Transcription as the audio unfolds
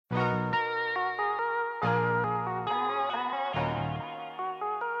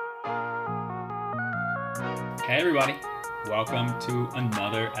Hey everybody, welcome to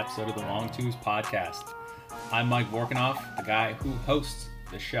another episode of the Long Twos podcast. I'm Mike Vorkanoff, the guy who hosts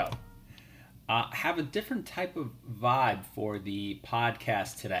the show. I have a different type of vibe for the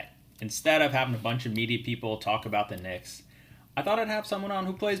podcast today. Instead of having a bunch of media people talk about the Knicks, I thought I'd have someone on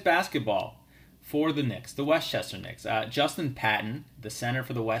who plays basketball for the Knicks, the Westchester Knicks. Justin Patton, the center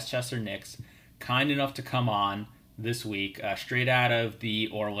for the Westchester Knicks, kind enough to come on this week, straight out of the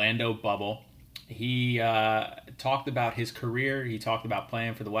Orlando bubble. He talked about his career. He talked about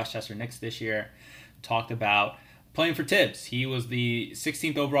playing for the Westchester Knicks this year. Talked about playing for Thibs. He was the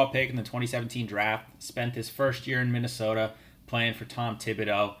 16th overall pick in the 2017 draft. Spent his first year in Minnesota playing for Tom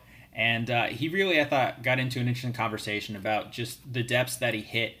Thibodeau. And he really, I thought, got into an interesting conversation about just the depths that he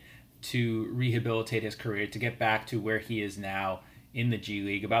hit to rehabilitate his career, to get back to where he is now in the G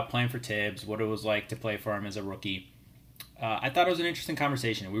League, about playing for Thibs, what it was like to play for him as a rookie. I thought it was an interesting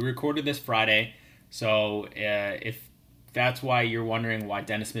conversation. We recorded this Friday, so if that's why you're wondering why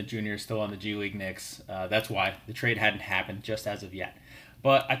Dennis Smith Jr. is still on the G League Knicks, that's why. The trade hadn't happened just as of yet.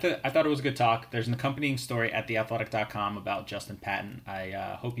 But I thought it was a good talk. There's an accompanying story at theathletic.com about Justin Patton.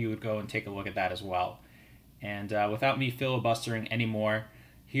 I hope you would go and take a look at that as well. And without me filibustering anymore,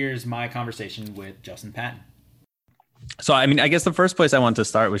 here's my conversation with Justin Patton. So, I mean, I guess the first place I want to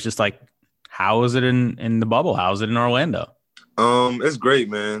start was just like, how is it in the bubble? How is it in Orlando? It's great,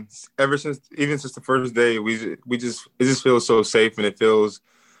 man. Even since the first day, it just feels so safe, and it feels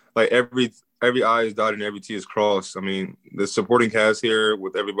like every I is dotted and every T is crossed. I mean, the supporting cast here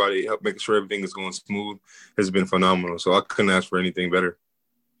with everybody help making sure everything is going smooth has been phenomenal. So I couldn't ask for anything better.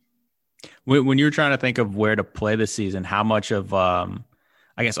 When you were trying to think of where to play this season, how much of I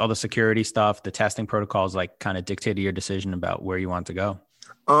guess all the security stuff, the testing protocols, like kind of dictated your decision about where you want to go?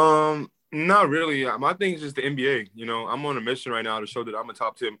 Not really. My thing is just the NBA. You know, I'm on a mission right now to show that I'm a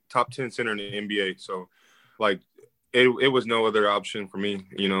top 10 center in the NBA. So, like, it was no other option for me.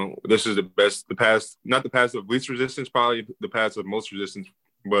 You know, this is not the path of least resistance, probably the path of most resistance.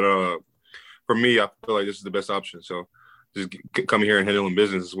 But for me, I feel like this is the best option. So, just come here and handling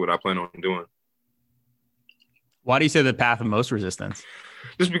business is what I plan on doing. Why do you say the path of most resistance?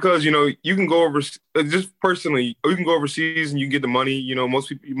 Just because, you know, you can go over, just personally, you can go overseas and you get the money. You know,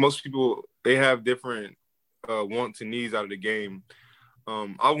 most people, they have different wants and needs out of the game.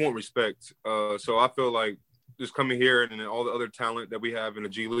 I want respect. So I feel like just coming here and then all the other talent that we have in the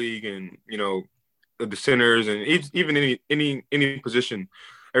G League and, you know, the centers and even any position,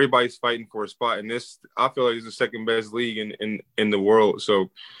 everybody's fighting for a spot. And this, I feel like, is the second best league in the world.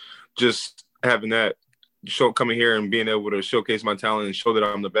 So just having that, coming here and being able to showcase my talent and show that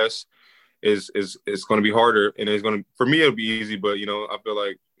I'm the best is going to be harder, and for me it'll be easy, but you know, I feel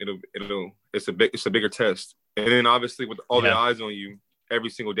like it's a bigger test. And then obviously with all the eyes on you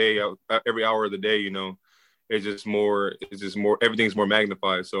every single day, every hour of the day, you know, everything's more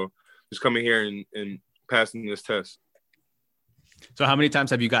magnified. So just coming here and passing this test. So how many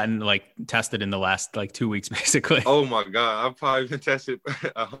times have you gotten like tested in the last like 2 weeks, basically? Oh my God, I've probably been tested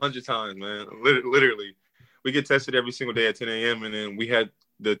 100 times, man. Literally. We get tested every single day at 10 a.m. And then we had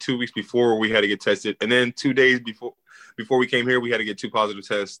the 2 weeks before we had to get tested. And then 2 days before we came here, we had to get 2 positive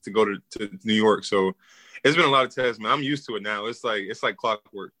tests to go to New York. So it's been a lot of tests, man. I'm used to it now. It's like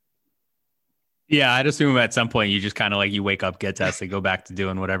clockwork. Yeah, I'd assume at some point you just kind of like you wake up, get tested, go back to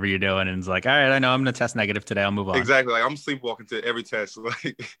doing whatever you're doing. And it's like, all right, I know I'm going to test negative today. I'll move on. Exactly. Like I'm sleepwalking to every test.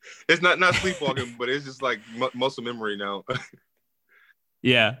 Like it's not sleepwalking, but it's just like muscle memory now.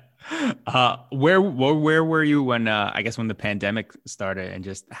 Yeah. Where were you when I guess when the pandemic started, and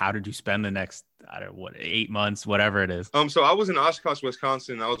just how did you spend the next 8 months, whatever it is? So I was in Oshkosh,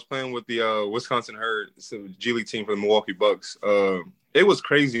 Wisconsin. I was playing with the Wisconsin Herd, it's a G League team for the Milwaukee Bucks. It was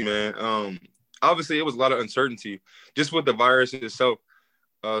crazy, man. Obviously it was a lot of uncertainty just with the virus itself.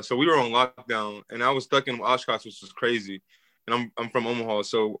 So we were on lockdown, and I was stuck in Oshkosh, which was crazy. And I'm from Omaha.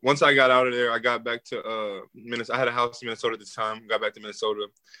 So once I got out of there, I got back to Minnesota. I had a house in Minnesota at the time. Got back to Minnesota.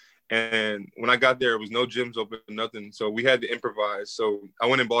 And when I got there, it was no gyms open, nothing. So we had to improvise. So I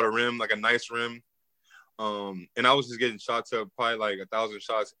went and bought a rim, like a nice rim. And I was just getting shots up, probably like 1,000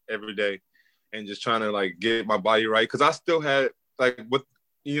 shots every day, and just trying to like get my body right. Cause I still had like with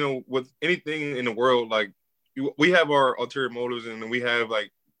anything in the world, like we have our ulterior motives, and we have like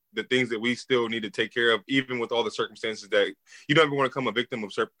the things that we still need to take care of, even with all the circumstances that you don't ever want to become a victim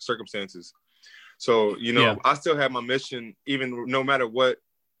of circumstances. So, you know, I still have my mission, even no matter what,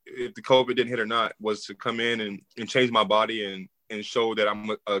 if the COVID didn't hit or not, was to come in and change my body and show that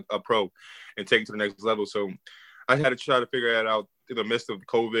I'm a pro and take it to the next level. So I had to try to figure that out in the midst of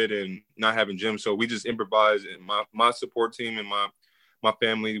COVID and not having gym. So we just improvised, and my support team and my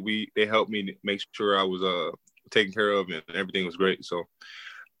family, they helped me make sure I was taken care of, and everything was great. So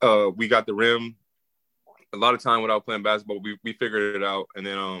we got the rim. A lot of time without playing basketball, we figured it out, and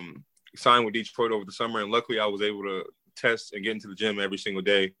then signed with Detroit over the summer. And luckily, I was able to test and get into the gym every single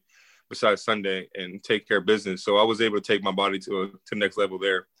day, besides Sunday, and take care of business. So I was able to take my body to the next level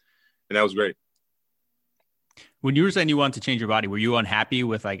there, and that was great. When you were saying you wanted to change your body, were you unhappy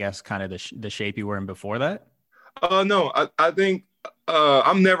with, I guess, kind of the shape you were in before that? No, I think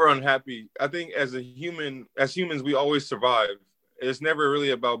I'm never unhappy. I think as humans, we always survive. It's never really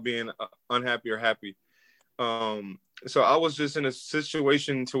about being unhappy or happy. So I was just in a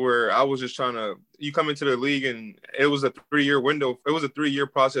situation to where I was just you come into the league, and it was a 3-year window. It was a 3-year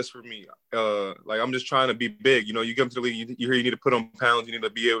process for me. Like, I'm just trying to be big. You know, you come to the league, you hear you need to put on pounds, you need to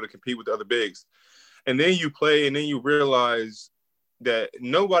be able to compete with the other bigs. And then you play, and then you realize that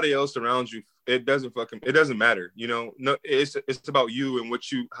nobody else around you, it doesn't matter. You know, no, it's about you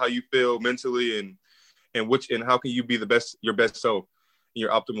and how you feel mentally, and how can you be your best self,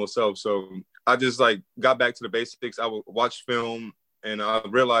 your optimal self. So I just got back to the basics. I would watch film, and I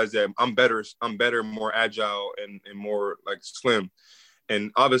realized that I'm better, more agile, and more slim.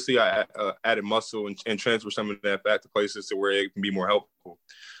 And obviously I added muscle and transfer some of that fat to places to where it can be more helpful.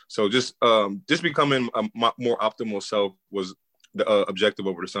 So just becoming a more optimal self was the objective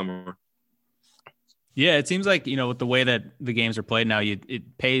over the summer. Yeah, it seems like, with the way that the games are played now,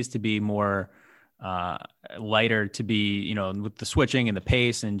 it pays to be more lighter, to be, with the switching and the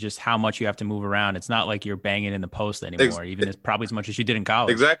pace and just how much you have to move around. It's not like you're banging in the post anymore, probably as much as you did in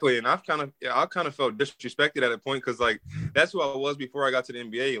college. Exactly. And I kind of felt disrespected at a point, because that's who I was before I got to the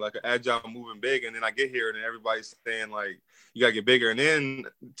NBA, like an agile, moving big. And then I get here, and then everybody's saying you got to get bigger. And then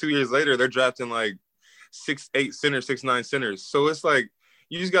 2 years later, they're drafting 6'8" centers, 6'9" centers. So it's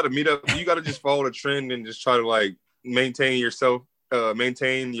you just got to meet up. You got to just follow the trend and just try to maintain yourself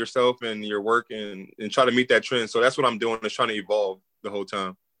and your work, and try to meet that trend. So that's what I'm doing, is trying to evolve the whole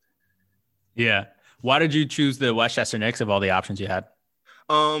time. Yeah. Why did you choose the Westchester Knicks of all the options you had?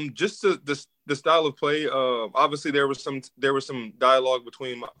 Just the style of play. Obviously there was some dialogue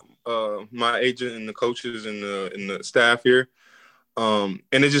between my agent and the coaches and the staff here. And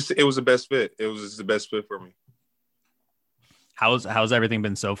it was the best fit. It was just the best fit for me. How's everything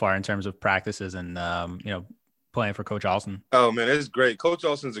been so far in terms of practices and playing for Coach Alston? Oh man, it's great. Coach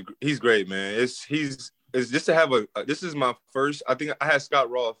Alston's he's great, man. It's just to have this is my first. I think I had Scott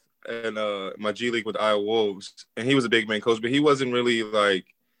Roth in my G League with Iowa Wolves, and he was a big man coach, but he wasn't really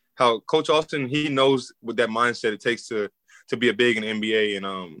how Coach Alston. He knows what that mindset it takes to be a big in the NBA,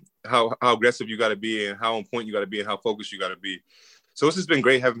 and how aggressive you got to be, and how on point you got to be, and how focused you got to be. So it's just been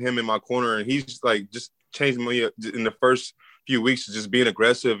great having him in my corner, and he's just changed me in the first few weeks to just being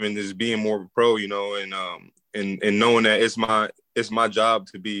aggressive and just being more of a pro, and knowing that it's my job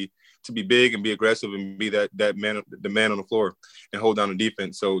to be big and be aggressive and be the man on the floor and hold down the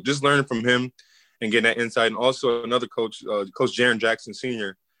defense. So just learning from him and getting that insight. And also another coach, Coach Jaren Jackson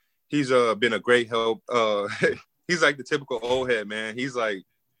Sr., he's been a great help. He's like the typical old head, man. He's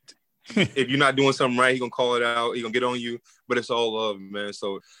if you're not doing something right, he's going to call it out. He's going to get on you, but it's all love, man.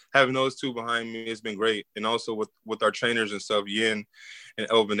 So having those two behind me, it's been great. And also with our trainers and stuff, Yin and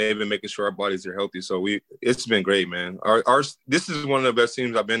Elvin, they've been making sure our bodies are healthy. So it's been great, man. This is one of the best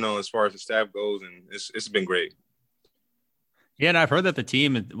teams I've been on as far as the staff goes, and it's been great. Yeah, and I've heard that the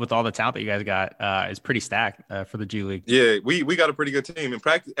team, with all the talent that you guys got, is pretty stacked for the G League. Yeah, we got a pretty good team.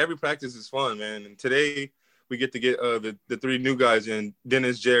 And every practice is fun, man. And today we get to get the 3 new guys in,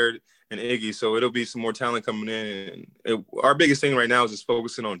 Dennis, Jared, and Iggy. So it'll be some more talent coming in. And our biggest thing right now is just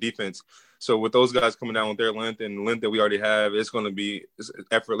focusing on defense. So with those guys coming down with their length and the length that we already have, it's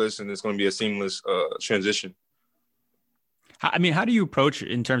effortless, and it's going to be a seamless transition. I mean, how do you approach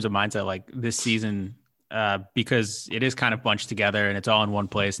in terms of mindset this season? Because it is kind of bunched together and it's all in one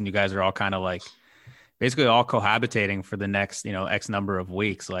place, and you guys are all kind of basically all cohabitating for the next, X number of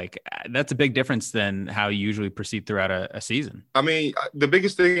weeks. That's a big difference than how you usually proceed throughout a season. I mean, the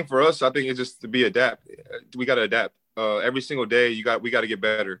biggest thing for us, I think, is just to be adapt. We got to adapt every single day. We got to get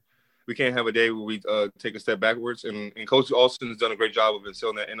better. We can't have a day where we take a step backwards. And Coach Alston has done a great job of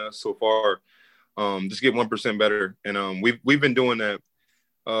instilling that in us so far. Just get 1% better. And we've been doing that.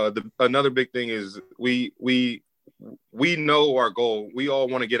 Another big thing is we know our goal. We all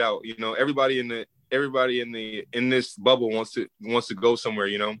want to get out. Everybody in this bubble wants to go somewhere,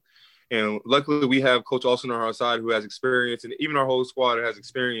 and luckily we have Coach Alston on our side, who has experience, and even our whole squad has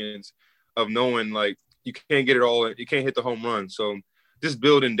experience of knowing you can't get it all. You can't hit the home run. So just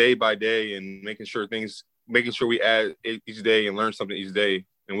building day by day and making sure we add each day and learn something each day.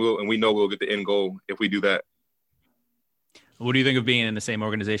 And we know we'll get the end goal if we do that. What do you think of being in the same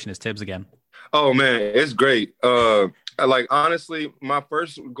organization as Thibs again? Oh man, it's great. Like honestly, my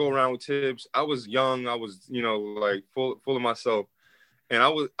first go around with Thibs, I was young. I was, like full of myself, and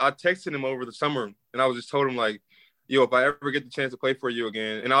I texted him over the summer, and I was just told him like, yo, if I ever get the chance to play for you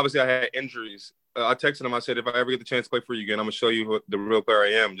again, and obviously I had injuries. I texted him. I said, if I ever get the chance to play for you again, I'm gonna show you who the real player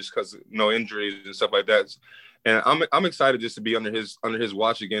I am, just because no injuries and stuff like that. And I'm excited just to be under his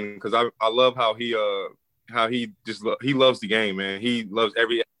watch again, because I love how he loves the game, man. He loves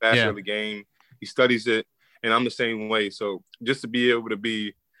every facet of the game. He studies it, and I'm the same way. So just to be able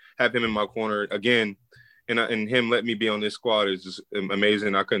to have him in my corner again, and him let me be on this squad is just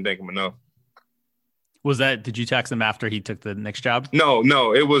amazing. I couldn't thank him enough. Did you text him after he took the next job?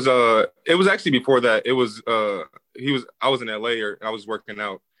 No, it was actually before that. It was I was in LA, or I was working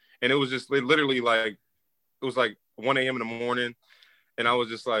out, and it was just literally like, it was like 1 a.m. in the morning, and I was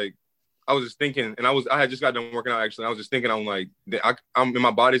just thinking, and I had just got done working out actually. I was just thinking, I'm like, I'm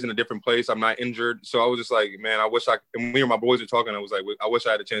my body's in a different place. I'm not injured, so I was just like, man, I wish and me and my boys were talking. I was like, I wish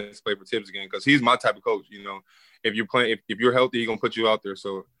I had a chance to play for Thibs again, because he's my type of coach. If you're playing, if you're healthy, he's gonna put you out there.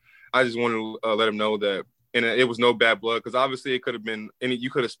 So I just wanted to let him know that, and it was no bad blood, because obviously it could have been, and you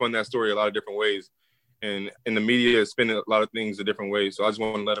could have spun that story a lot of different ways, and in the media is spinning a lot of things a different ways. So I just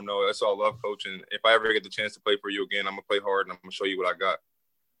want to let him know that's all love, coach. And if I ever get the chance to play for you again, I'm gonna play hard, and I'm gonna show you what I got.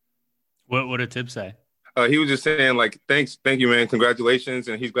 What did Thibs say? He was just saying like, thank you, man, congratulations,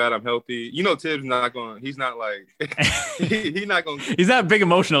 and he's glad I'm healthy. Thibs he's not like he's not gonna. He's not a big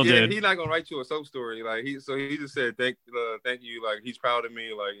emotional dude. He's not gonna write you a soap story. Like he just said thank you, like he's proud of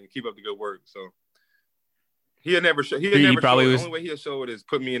me, like, and keep up the good work. So he'll never show. He probably the only way he'll show it is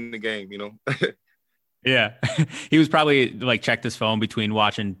put me in the game. Yeah, he was probably like checked his phone between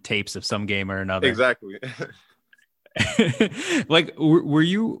watching tapes of some game or another. Exactly. Like, were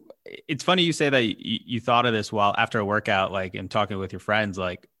you? It's funny you say that you thought of this while after a workout, like, and talking with your friends.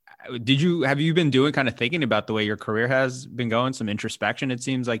 Like, have you been doing kind of thinking about the way your career has been going? Some introspection. It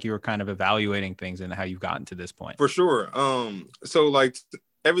seems like you were kind of evaluating things and how you've gotten to this point. For sure. So like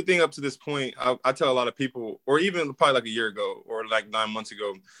everything up to this point, I tell a lot of people, or even probably like a year ago or like 9 months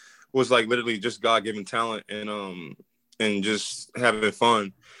ago, was like literally just God-given talent and just having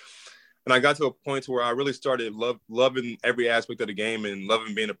fun. And I got to a point to where I really started loving every aspect of the game and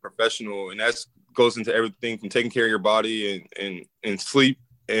loving being a professional. And that goes into everything from taking care of your body and sleep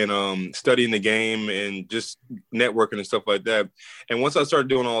and studying the game and just networking and stuff like that. And once I started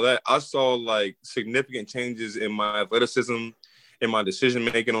doing all that, I saw like significant changes in my athleticism, in my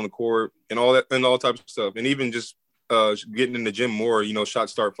decision-making on the court, and all that, and all types of stuff. And even just getting in the gym more,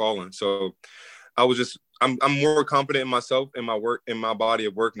 shots start falling. So I'm more confident in myself and my work, in my body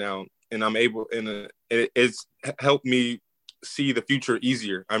of work now. And I'm able, and it's helped me see the future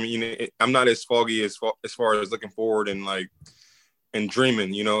easier. I mean, I'm not as foggy as far as looking forward and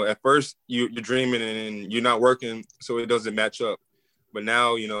dreaming. At first you're dreaming and you're not working, so it doesn't match up. But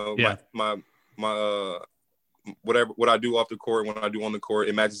now, my whatever, what I do off the court, when I do on the court,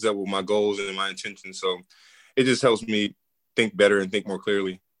 it matches up with my goals and my intentions. So it just helps me think better and think more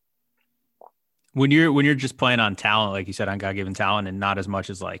clearly. When you're just playing on talent, like you said, on God-given talent, and not as much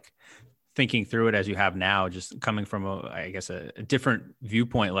as like thinking through it as you have now, just coming from a different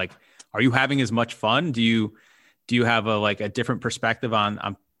viewpoint, like, are you having as much fun? Do you have a different perspective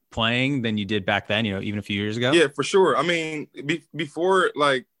on playing than you did back then, even a few years ago? Yeah, for sure. I mean, before,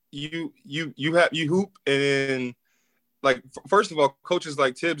 like, you hoop, and then, like, first of all, coaches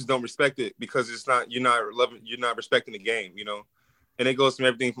like Thibs don't respect it because you're not respecting the game, and it goes from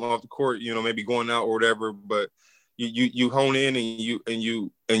everything from off the court, maybe going out or whatever, but you hone in and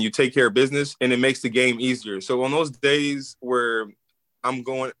you take care of business, and it makes the game easier. So on those days where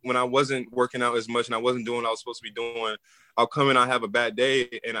when I wasn't working out as much and I wasn't doing what I was supposed to be doing, I'll come in, I have a bad day,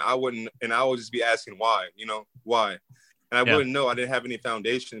 and I would just be asking why, why? And I wouldn't know. I didn't have any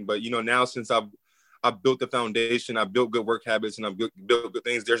foundation. But, now since I've built the foundation, I've built good work habits, and I've built good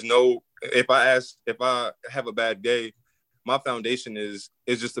things, if I have a bad day, my foundation is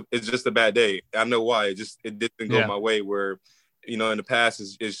just a bad day. I know why. It didn't go my way, where, in the past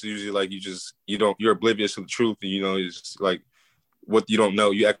it's usually like you're oblivious to the truth, and, it's just like what you don't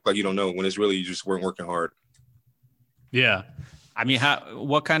know, you act like you don't know, when it's really you just weren't working hard. Yeah. I mean,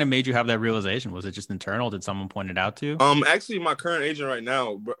 what kind of made you have that realization? Was it just internal? Did someone point it out to you? Actually, my current agent right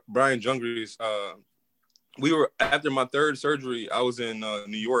now, Brian Jungries, we were, after my third surgery, I was in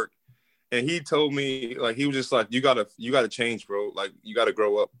New York, and he told me, like, he was just like, you gotta change, bro. Like, you gotta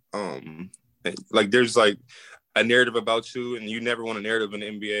grow up. Like, there's like a narrative about you, and you never want a narrative in the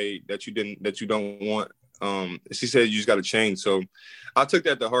NBA that you don't want. She said you just got to change. So I took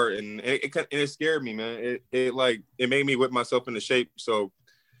that to heart, and it scared me, man. It made me whip myself into shape. So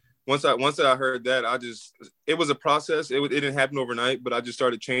once I heard that, it was a process. It didn't happen overnight, but I just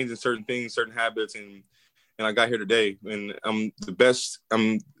started changing certain things, certain habits, and I got here today. And I'm the best.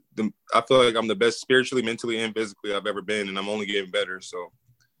 I feel like I'm the best spiritually, mentally, and physically I've ever been, and I'm only getting better. So,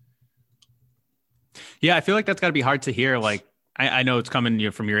 yeah, I feel like that's got to be hard to hear. Like, I know it's coming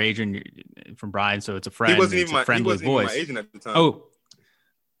from your agent, from Brian, so it's a friend. He wasn't even my agent at the time.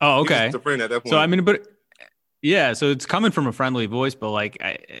 Oh, okay. He was just a friend at that point. So I mean, but yeah, so it's coming from a friendly voice, but like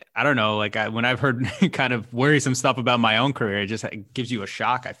I don't know, like when I've heard kind of worrisome stuff about my own career, it just gives you a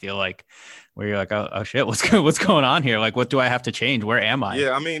shock. I feel like where you're like, oh shit, what's going on here? Like, what do I have to change? Where am I?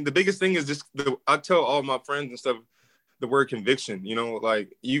 Yeah, I mean, the biggest thing is just I tell all my friends and stuff the word conviction. You know,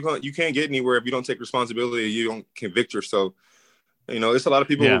 like you can't get anywhere if you don't take responsibility. You don't convict yourself. You know, it's a lot of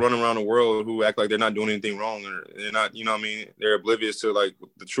people who run around the world who act like they're not doing anything wrong, or they're not, you know what I mean? They're oblivious to like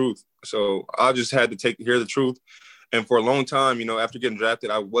the truth. So I just had to hear the truth. And for a long time, you know, after getting drafted,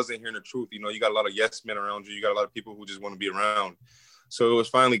 I wasn't hearing the truth. You know, you got a lot of yes men around you. You got a lot of people who just want to be around. So it was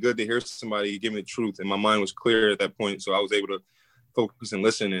finally good to hear somebody give me the truth. And my mind was clear at that point. So I was able to focus and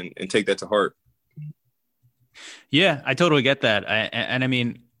listen and take that to heart. Yeah, I totally get that. And I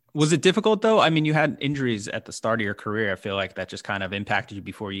mean, was it difficult though? I mean, you had injuries at the start of your career. I feel like that just kind of impacted you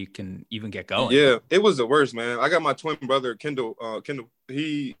before you can even get going. Yeah, it was the worst, man. I got my twin brother, Kendall.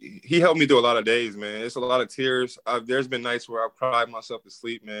 He helped me through a lot of days, man. It's a lot of tears. There's been nights where I've cried myself to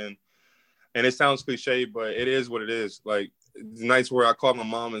sleep, man. And it sounds cliche, but it is what it is. Like nights where I called my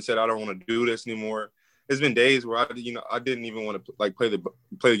mom and said, I don't want to do this anymore. There's been days where I didn't even want to like play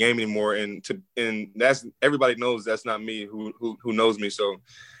the game anymore. And that's, everybody knows that's not me who knows me. So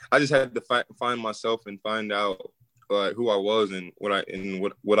I just had to find myself and find out who I was and what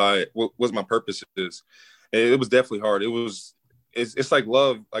my purpose is. And it was definitely hard. It's like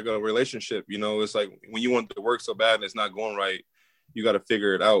love, like a relationship, you know. It's like when you want to work so bad and it's not going right, you got to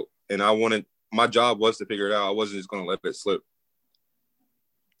figure it out. And my job was to figure it out. I wasn't just going to let it slip.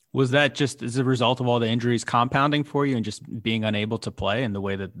 Was that just as a result of all the injuries compounding for you and just being unable to play and the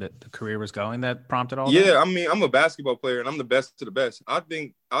way that the career was going that prompted all that? Yeah, I mean, I'm a basketball player and I'm the best to the best. I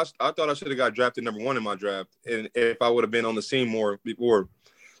think I thought I should have got drafted number 1 in my draft, and if I would have been on the scene more before.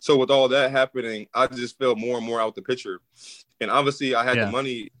 So with all that happening, I just fell more and more out the picture. And obviously I had the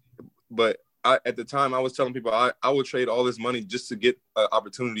money, but at the time I was telling people I would trade all this money just to get an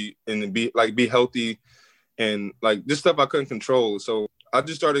opportunity and be healthy and like this stuff I couldn't control. So I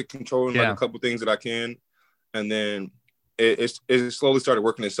just started controlling like a couple things that I can, and then it slowly started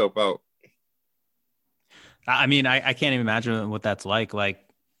working itself out. I mean, I can't even imagine what that's like. Like,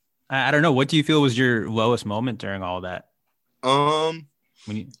 I don't know. What do you feel was your lowest moment during all of that?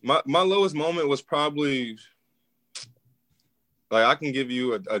 My lowest moment was probably like I can give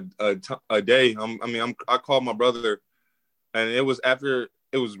you a day. I called my brother, and it was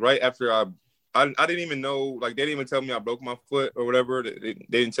right after I didn't even know, like, they didn't even tell me I broke my foot or whatever. They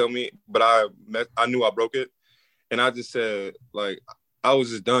didn't tell me, but I knew I broke it. And I just said, like, I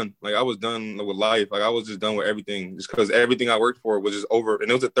was just done. Like, I was done with life. Like, I was just done with everything just because everything I worked for was just over.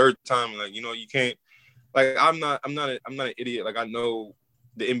 And it was the third time. Like, you know, you can't, like, I'm not an idiot. Like, I know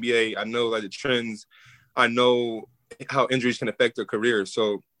the NBA. I know, like, the trends. I know how injuries can affect a career.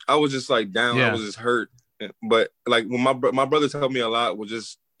 So I was just, like, down. I was just hurt. But, like, when my brother told me a lot was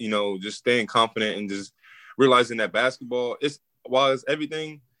just, you know, just staying confident and just realizing that basketball it's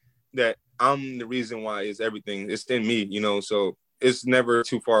everything, that I'm the reason why it's everything. It's in me, you know, so it's never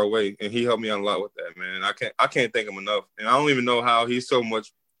too far away. And he helped me out a lot with that, man. I can't thank him enough. And I don't even know how he's so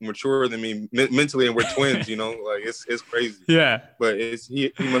much mature than me mentally, and we're twins, you know, like it's crazy. Yeah. But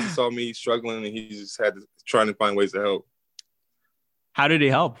he must have saw me struggling, and he just had to trying to find ways to help. How did he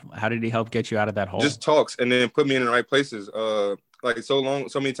help? How did he help get you out of that hole? Just talks, and then put me in the right places. Like so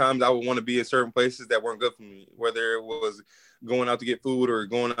many times I would want to be in certain places that weren't good for me, whether it was going out to get food or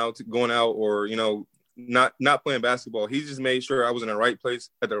going out or, you know, not playing basketball. He just made sure I was in the right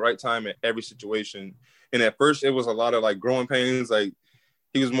place at the right time at every situation. And at first it was a lot of like growing pains. Like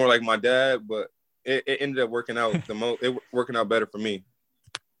he was more like my dad, but it ended up working out working out better for me.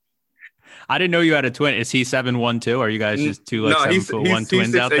 I didn't know you had a twin. Is he 7'1" too? Are you guys just two like 7'1"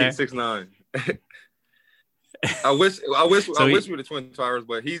 twins out there? 6'9". I wish we were the twin towers,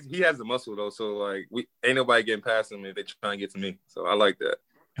 but he has the muscle though. So like ain't nobody getting past him if they try and get to me. So I like that.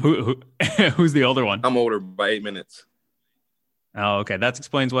 Who's the older one? I'm older by 8 minutes. Oh, okay. That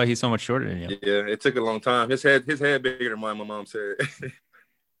explains why he's so much shorter than you. Yeah, it took a long time. His head bigger than mine, my mom said.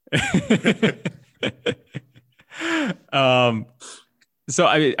 So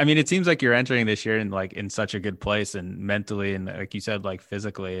I mean, it seems like you're entering this year in such a good place, and mentally, and like you said, like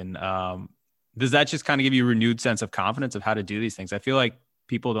physically, and does that just kind of give you a renewed sense of confidence of how to do these things? I feel like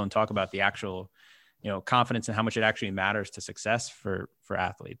people don't talk about the actual, confidence and how much it actually matters to success for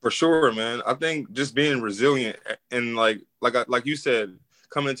athletes. For sure, man. I think just being resilient and like you said,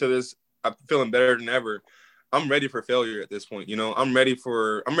 coming into this, I'm feeling better than ever. I'm ready for failure at this point. I'm ready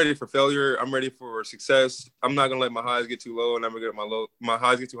for failure. I'm ready for success. I'm not gonna let my highs get too low, and I'm gonna let my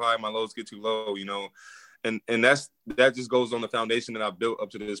highs get too high, and my lows get too low. And that just goes on the foundation that I've built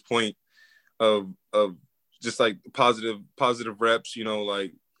up to this point of just like positive reps.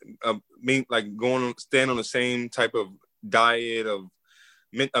 Like staying on the same type of diet of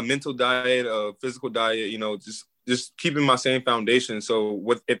a mental diet, a physical diet. Just keeping my same foundation. So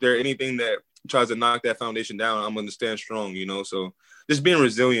if there anything that tries to knock that foundation down, I'm going to stand strong, so just being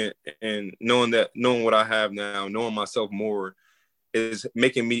resilient and knowing what I have now, knowing myself more is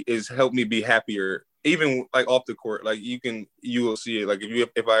helped me be happier, even like off the court. Like you will see it. Like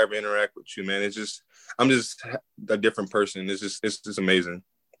if I ever interact with you, man, I'm just a different person. It's just amazing.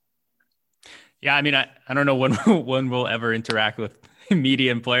 Yeah. I mean, I don't know when we'll ever interact with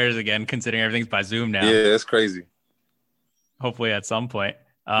media and players again, considering everything's by Zoom now. Yeah, it's crazy. Hopefully at some point.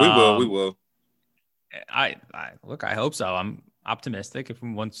 We will. I hope so. I'm optimistic if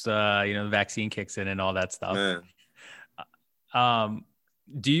once the vaccine kicks in and all that stuff. Man.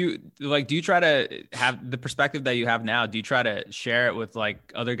 Do you try to have the perspective that you have now? Do you try to share it with like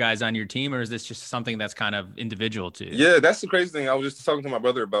other guys on your team, or is this just something that's kind of individual to you? Yeah, that's the crazy thing. I was just talking to my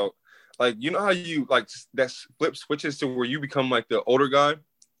brother about, like, how you like that flip switches to where you become like the older guy.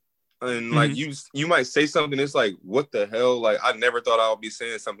 And like you might say something, it's like, what the hell? Like, I never thought I would be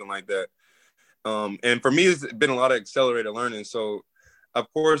saying something like that. And for me, it's been a lot of accelerated learning. So,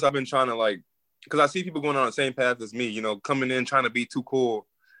 of course, I've been trying to because I see people going on the same path as me, coming in, trying to be too cool,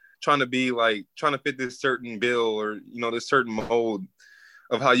 trying to fit this certain bill or, this certain mold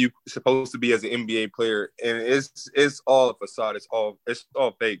of how you supposed to be as an NBA player. And it's all a facade. It's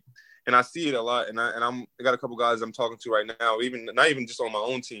all fake. And I see it a lot. And I got a couple guys I'm talking to right now, not even just on my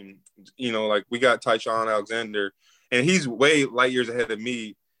own team, like we got Tyshawn Alexander, and he's way light years ahead of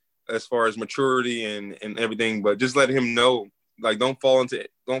me as far as maturity and everything, but just letting him know, like, don't fall into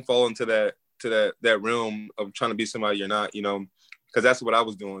that realm of trying to be somebody you're not, because that's what I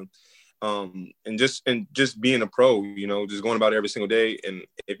was doing. And just being a pro, just going about it every single day. And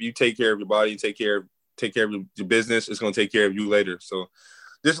if you take care of your body, take care of your business, it's going to take care of you later. So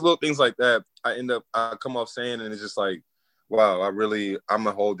just little things like that, I come off saying, and it's just like, wow, I'm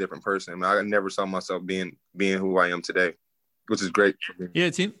a whole different person. I never saw myself being who I am today, which is great for me. Yeah,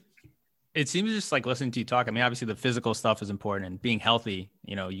 it seems just like listening to you talk. I mean, obviously the physical stuff is important and being healthy,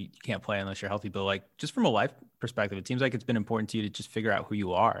 you can't play unless you're healthy, but like just from a life perspective, it seems like it's been important to you to just figure out who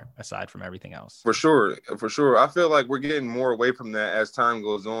you are aside from everything else. For sure. I feel like we're getting more away from that as time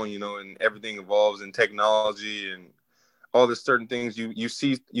goes on, and everything evolves in technology and all the certain things. You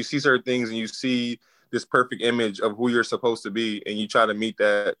see certain things and you see this perfect image of who you're supposed to be, and you try to meet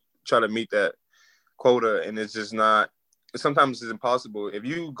that quota, and it's just not. Sometimes it's impossible. If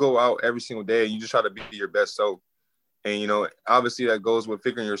you go out every single day and you just try to be your best self, and obviously that goes with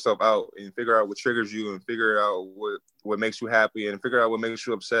figuring yourself out and figure out what triggers you and figure out what makes you happy and figure out what makes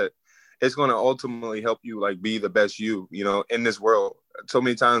you upset. It's going to ultimately help you like be the best you, in this world. So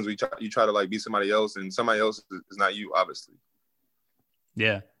many times you try to like be somebody else, and somebody else is not you, obviously.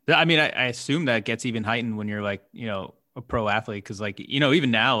 Yeah. I mean, I assume that gets even heightened when you're like, a pro athlete. Cause like,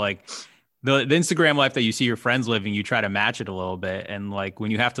 even now, like the Instagram life that you see your friends living, you try to match it a little bit. And like,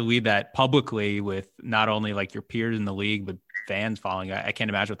 when you have to lead that publicly with not only like your peers in the league, but fans following, I can't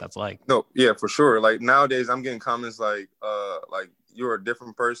imagine what that's like. No, yeah, for sure. Like nowadays I'm getting comments like you're a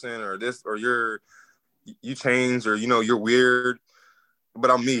different person, or this, or you changed, or, you're weird, but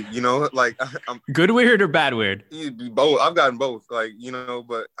I'm me, like I'm good weird or bad weird. Both. I've gotten both, like,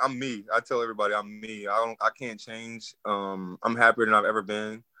 but I'm me. I tell everybody I'm me. I can't change. I'm happier than I've ever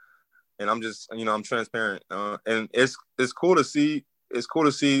been. And I'm just, I'm transparent. And it's cool to see. It's cool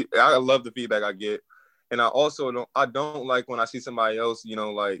to see. I love the feedback I get. And I also don't like when I see somebody else,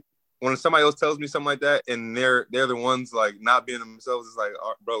 like when somebody else tells me something like that and they're the ones like not being themselves. It's like,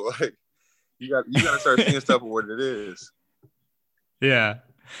 oh, bro, like you got to start seeing stuff for what it is. Yeah.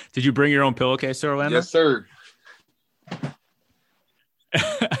 Did you bring your own pillowcase to Orlando? Yes, sir. All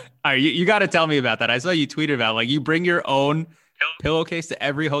right, you got to tell me about that. I saw you tweeted about like you bring your own pillowcase to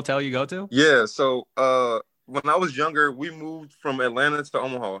every hotel you go to? Yeah. So when I was younger, we moved from Atlanta to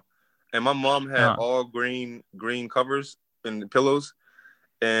Omaha, and my mom had all green covers and pillows,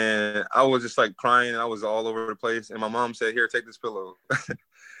 and I was just like crying. I was all over the place, and my mom said, "Here, take this pillow,"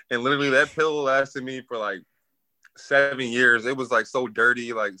 and literally that pillow lasted me for like 7 years. It was like so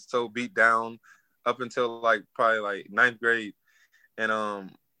dirty, like so beat down, up until like probably like 9th grade. and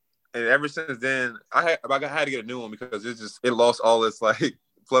ever since then, I had to get a new one because it lost all its like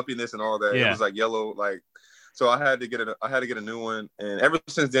fluffiness and all that. Yeah. It was like yellow, like. So I had to get a new one, and ever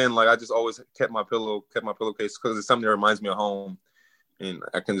since then, like I just always kept my pillowcase because it's something that reminds me of home, and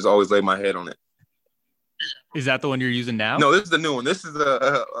I can just always lay my head on it. Is that the one you're using now? No, this is the new one. This is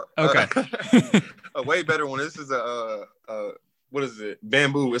okay. A way better one. This is what is it?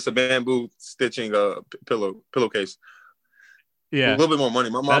 Bamboo. It's a bamboo stitching pillowcase. Yeah, a little bit more money.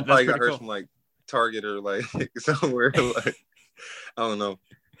 My mom probably got hers cool. from like Target or like somewhere. Like I don't know.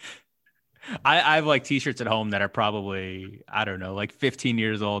 I have like t-shirts at home that are probably, I don't know, like 15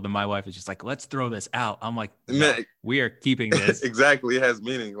 years old. And my wife is just like, let's throw this out. I'm like, no, man, we are keeping this. Exactly. It has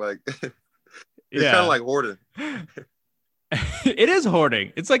meaning. Like it's kind of like hoarding. It is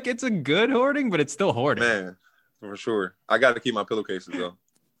hoarding. It's like, it's a good hoarding, but it's still hoarding. Man, for sure. I got to keep my pillowcases though.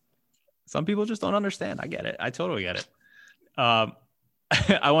 Some people just don't understand. I get it. I totally get it. I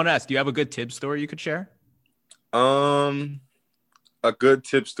want to ask, do you have a good tip story you could share? A good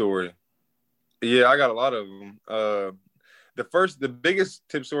tip story. Yeah, I got a lot of them. The biggest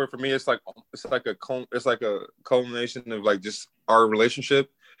tip story for me, it's like a culmination of like just our relationship.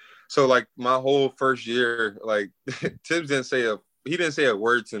 So like my whole first year, like Thibs didn't say a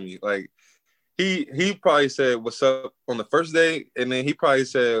word to me. Like he probably said what's up on the first day, and then he probably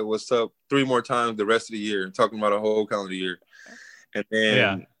said what's up 3 more times the rest of the year, talking about a whole calendar year. And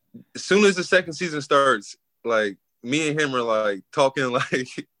then as soon as the second season starts, like me and him are like talking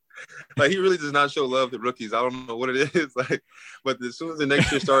like he really does not show love to rookies. I don't know what it is. Like, but as soon as the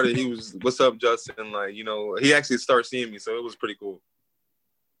next year started, he was, "What's up, Justin?" Like, he actually started seeing me, so it was pretty cool.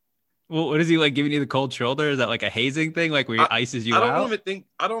 Well, what is he like giving you the cold shoulder? Is that like a hazing thing, like where he ices you out? I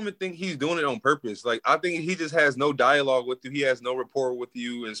don't even think he's doing it on purpose. Like, I think he just has no dialogue with you. He has no rapport with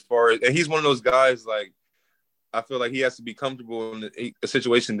you and he's one of those guys. Like, I feel like he has to be comfortable in a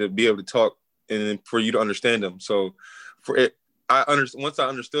situation to be able to talk and for you to understand him. So, once I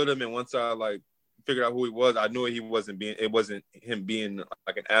understood him and once I like figured out who he was, I knew it wasn't him being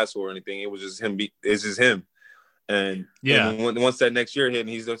like an asshole or anything. It was just him. It's just him. And once that next year hit and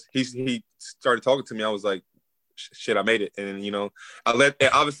he started talking to me, I was like, shit, I made it. And I let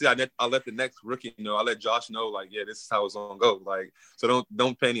the next rookie know. I let Josh know, like, yeah, this is how it's gonna go. Like, so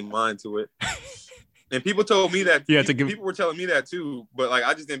don't pay any mind to it. And people told me that. Yeah, people were telling me that too, but like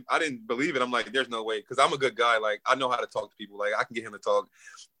I didn't believe it. I'm like, there's no way, because I'm a good guy. Like I know how to talk to people. Like I can get him to talk,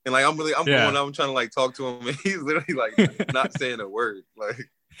 and like I'm trying to like talk to him, and he's literally like not saying a word. Like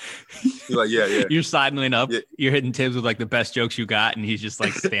he's like, yeah. You're sidling up. Yeah. You're hitting Thibs with like the best jokes you got, and he's just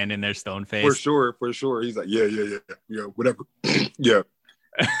like standing there stone faced. For sure. He's like, yeah, whatever. Yeah.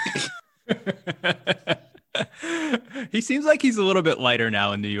 He seems like he's a little bit lighter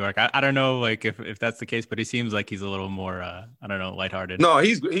now in New York. I don't know like if that's the case, but he seems like he's a little more I don't know, lighthearted. No,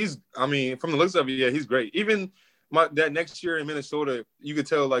 he's I mean, from the looks of it, yeah, he's great. Even that next year in Minnesota, you could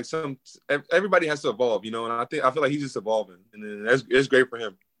tell like everybody has to evolve, and I feel like he's just evolving, and then it's great for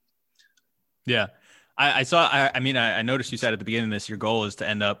him. Yeah. I noticed you said at the beginning of this, your goal is to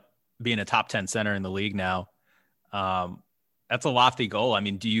end up being a top 10 center in the league now. That's a lofty goal. I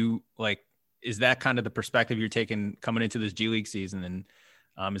mean, do you is that kind of the perspective you're taking coming into this G League season?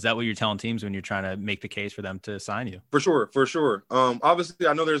 And is that what you're telling teams when you're trying to make the case for them to sign you? For sure. Obviously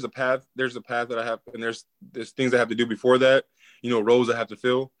I know there's a path that I have, and there's things I have to do before that, roles I have to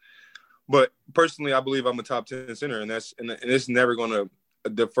fill. But personally, I believe I'm a top 10 center, and it's never going to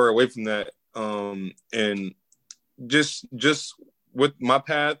defer away from that. And just with my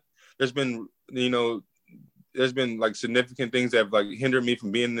path, there's been like significant things that have like hindered me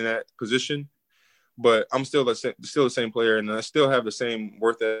from being in that position, but I'm still the same player, and I still have the same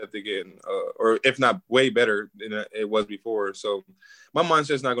worth ethic, or if not way better than it was before. So my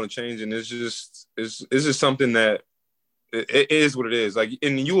mindset's not going to change, and it's just something that it is what it is. Like,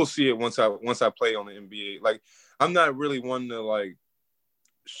 and you will see it once I play on the NBA. Like, I'm not really one to like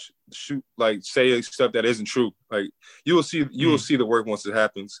shoot, like say stuff that isn't true. Like you will see the work once it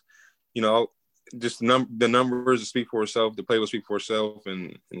happens. Just the numbers will speak for itself. The play will speak for itself,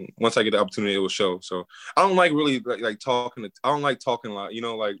 and once I get the opportunity, it will show. So I don't like really like talking. I don't like talking a lot.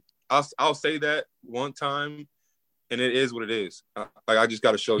 Like I'll say that one time, and it is what it is. I just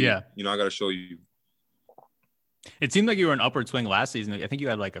got to show you. I got to show you. It seemed like you were an upward swing last season. I think you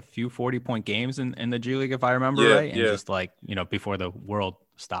had like a few 40-point games in the G League, if I remember right. And just like, before the world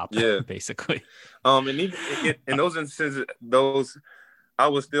stopped, basically. And even in those instances, I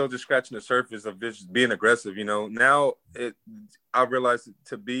was still just scratching the surface of just being aggressive, Now I realized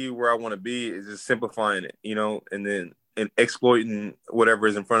to be where I want to be is just simplifying it, and exploiting whatever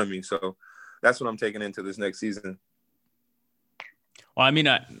is in front of me. So that's what I'm taking into this next season. Well, I mean,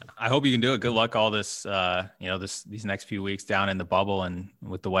 I hope you can do it. Good luck all this, these next few weeks down in the bubble and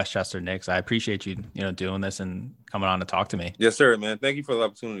with the Westchester Knicks. I appreciate you, doing this and coming on to talk to me. Yes, sir, man. Thank you for the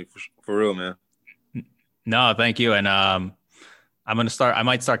opportunity, for real, man. No, thank you. And I might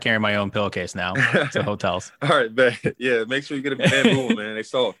start carrying my own pillowcase now to hotels. All right, bet. Yeah, make sure you get a bamboo, man. They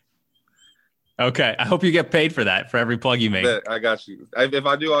soft. Okay. I hope you get paid for that, for every plug you make. Bet. I got you. If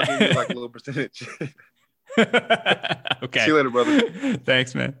I do, I'll give you like a little percentage. Okay. See you later, brother.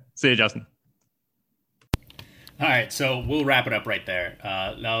 Thanks, man. See you, Justin. All right, so we'll wrap it up right there.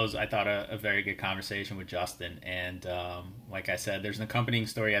 That was, I thought, a very good conversation with Justin. And like I said, there's an accompanying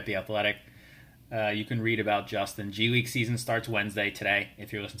story at The Athletic. You can read about Justin. G League season starts Wednesday today,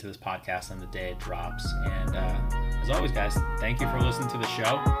 if you're listening to this podcast on the day it drops. And as always, guys, thank you for listening to the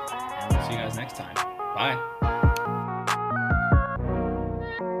show. And we'll see you guys next time. Bye.